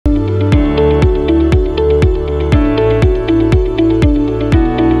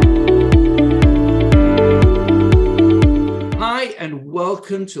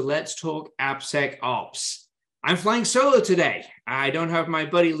welcome to Let's Talk AppSecOps. I'm flying solo today. I don't have my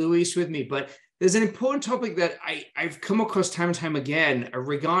buddy Luis with me, but there's an important topic that I've come across time and time again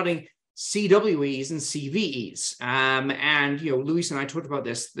regarding CWEs and CVEs. And, Luis and I talked about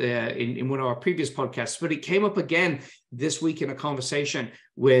this in one of our previous podcasts, but it came up again this week in a conversation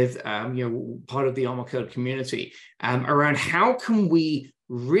with, part of the ArmorCode community around how can we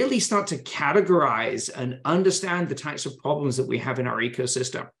really start to categorize and understand the types of problems that we have in our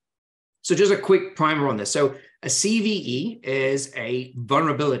ecosystem. So just a quick primer on this. So a CVE is a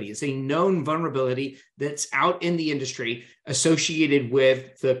vulnerability. It's a known vulnerability that's out in the industry associated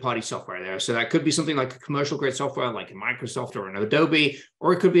with third-party software there. So that could be something like a commercial-grade software like a Microsoft or an Adobe,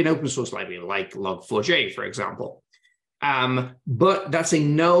 or it could be an open-source library like Log4j, for example. But that's a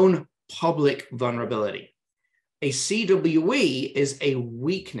known public vulnerability. A CWE is a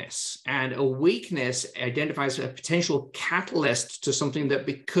weakness, and a weakness identifies a potential catalyst to something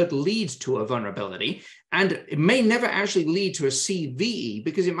that could lead to a vulnerability. And it may never actually lead to a CVE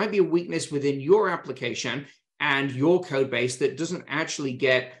because it might be a weakness within your application and your code base that doesn't actually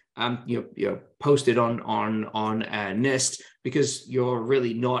get posted on NIST because you're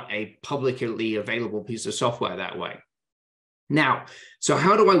really not a publicly available piece of software that way. Now, so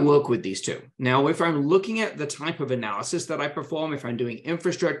how do I work with these two? Now, if I'm looking at the type of analysis that I perform, if I'm doing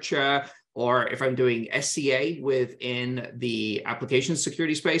infrastructure, or if I'm doing SCA within the application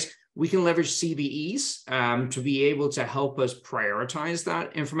security space, we can leverage CVEs to be able to help us prioritize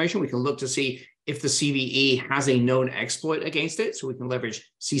that information. We can look to see if the CVE has a known exploit against it, so we can leverage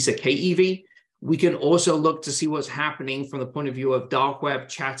𝗙𝗂𝗃. We can also look to see what's happening from the point of view of dark web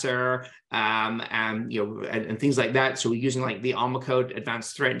chatter and things like that. So we're using like the ArmorCode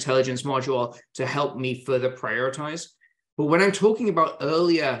Advanced Threat Intelligence module to help me further prioritize. But when I'm talking about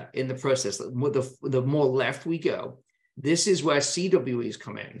earlier in the process, the more left we go, this is where CWEs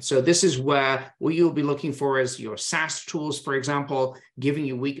come in. So this is where what you'll be looking for is your SAST tools, for example, giving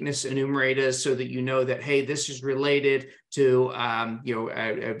you weakness enumerators so that you know that, hey, this is related to an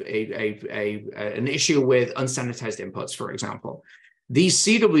issue with unsanitized inputs, for example. These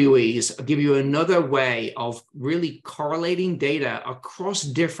CWEs give you another way of really correlating data across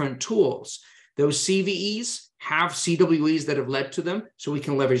different tools. Those CVEs have CWEs that have led to them, so we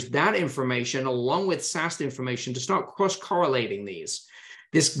can leverage that information along with SAST information to start cross-correlating these.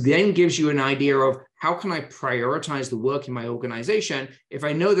 This then gives you an idea of how can I prioritize the work in my organization if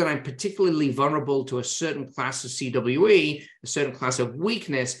I know that I'm particularly vulnerable to a certain class of CWE, a certain class of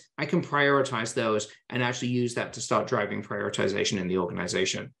weakness. I can prioritize those and actually use that to start driving prioritization in the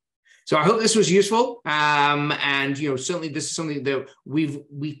organization. So I hope this was useful, and certainly this is something that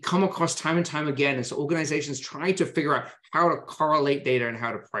we come across time and time again as organizations try to figure out how to correlate data and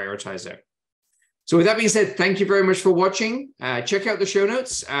how to prioritize it. So with that being said, thank you very much for watching. Check out the show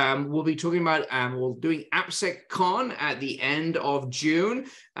notes. We'll be talking about we're doing AppSecCon at the end of June,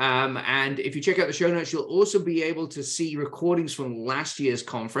 and if you check out the show notes, you'll also be able to see recordings from last year's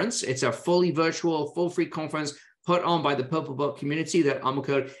conference. It's a fully virtual, full free conference put on by the Purple Belt community that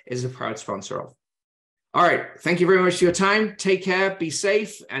ArmorCode is a proud sponsor of. All right, thank you very much for your time. Take care, be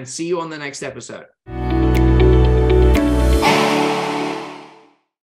safe, and see you on the next episode.